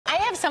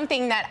have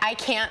something that I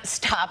can't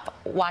stop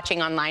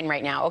watching online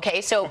right now, okay?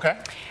 So,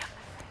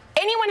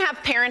 anyone have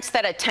parents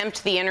that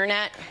attempt the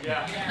internet?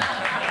 Yeah.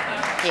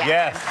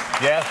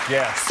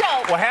 Yes. So,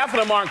 well, half of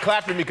them aren't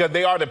clapping because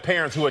they are the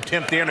parents who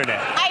attempt the internet.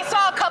 I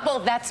saw a couple,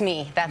 that's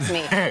me.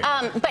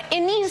 But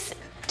in these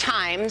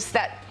times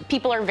that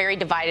people are very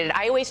divided,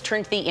 I always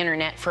turn to the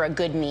internet for a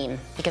good meme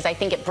because I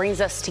think it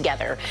brings us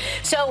together.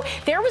 So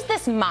there was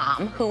this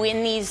mom who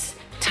in these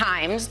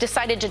times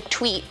decided to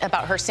tweet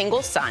about her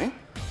single son.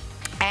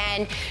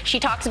 And she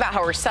talks about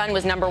how her son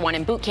was #1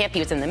 in boot camp. He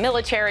was in the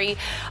military.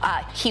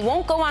 He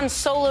won't go on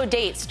solo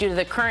dates due to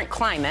the current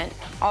climate,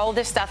 all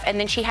this stuff. And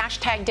then she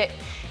hashtagged it,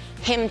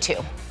 him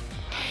too.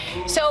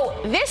 So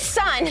this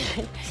son,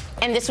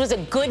 and this was a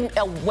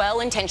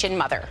well-intentioned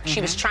mother.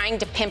 She was trying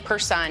to pimp her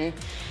son.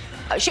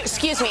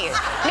 Excuse me.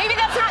 Maybe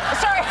that's not,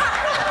 sorry.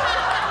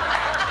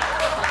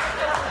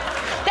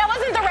 That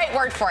wasn't the right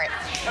word for it.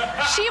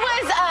 She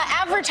was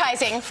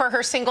advertising for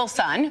her single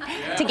son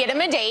to get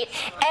him a date,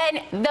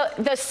 and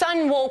the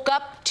son woke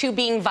up to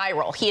being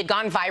viral. He had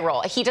gone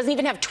viral. He doesn't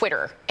even have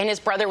Twitter, and his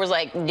brother was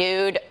like,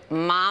 dude,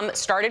 mom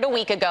started a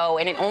week ago,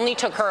 and it only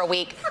took her a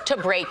week to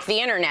break the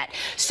internet.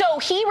 So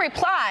he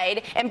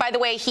replied, and by the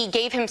way, he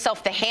gave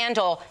himself the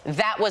handle,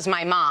 that was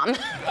my mom.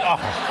 Oh,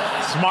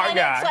 smart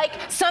guy. It's like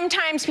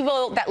sometimes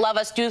people that love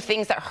us do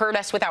things that hurt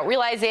us without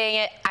realizing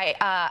it.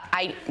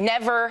 I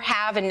never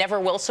have and never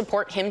will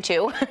support him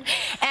too.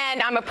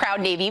 And I'm a proud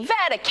Navy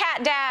vet, a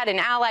cat dad, an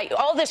ally,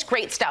 all this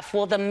great stuff.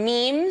 Well, the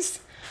memes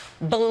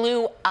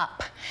blew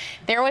up.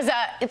 There was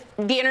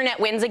the internet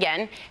wins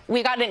again.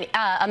 We got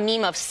a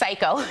meme of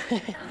Psycho.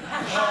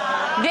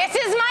 This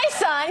is my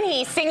son.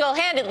 He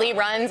single-handedly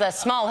runs a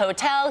small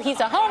hotel. He's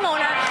a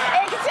homeowner,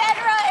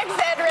 etc.,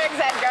 etc.,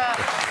 etc.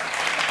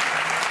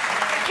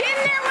 Then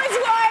there was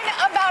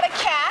one about a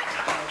cat.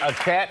 A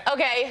cat?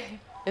 Okay.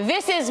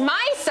 This is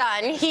my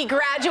son. He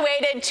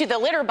graduated to the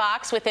litter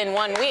box within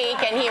 1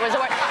 week, and he was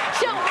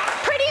so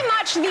pretty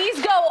much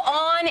these go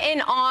on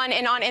and on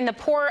and on. And the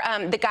poor,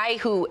 the guy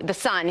the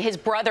son, his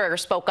brother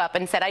spoke up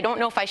and said, I don't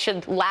know if I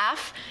should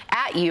laugh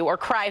at you or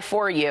cry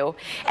for you.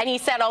 And he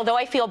said, although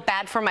I feel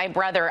bad for my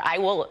brother,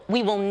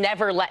 we will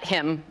never let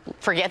him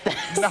forget this.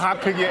 No, I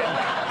forget.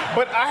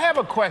 But I have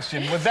a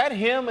question. Was that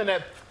him in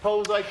that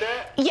pose like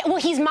that? Yeah, well,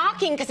 he's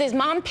mocking because his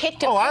mom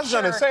picked a picture. Oh, I was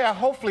going to say,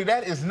 hopefully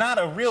that is not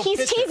a real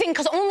picture. He's teasing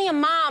because only a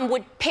mom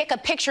would pick a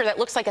picture that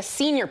looks like a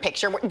senior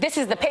picture. This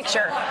is the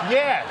picture.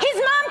 Yeah. His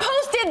mom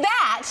posted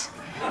that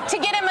to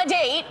get him a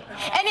date,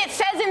 and it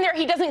says in there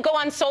he doesn't go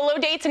on solo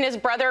dates, and his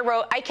brother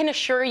wrote, I can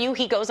assure you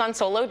he goes on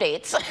solo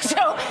dates.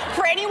 So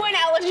for anyone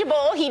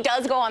eligible, he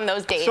does go on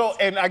those dates. So,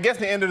 and I guess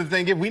the end of the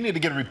thing is we need to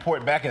get a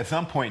report back at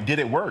some point. Did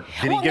it work?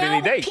 Did he get any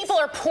dates? People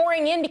are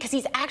pouring in because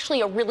he's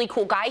actually a really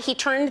cool guy. He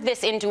turned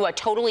this into a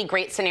totally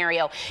great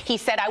scenario. He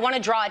said, I want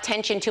to draw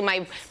attention to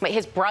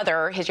his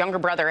brother, his younger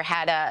brother,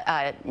 had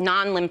a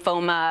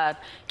non-lymphoma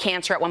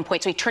cancer at one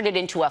point, so he turned it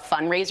into a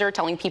fundraiser,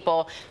 telling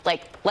people,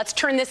 like, let's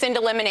turn this into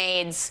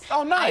lemonades.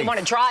 Oh, nice. I want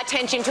to draw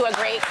attention to a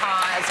great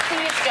cause.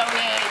 Please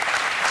donate.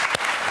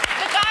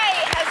 The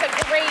guy has a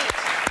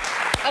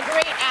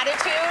great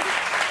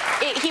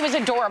attitude. He was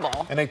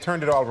adorable. And they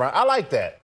turned it all around. I like that.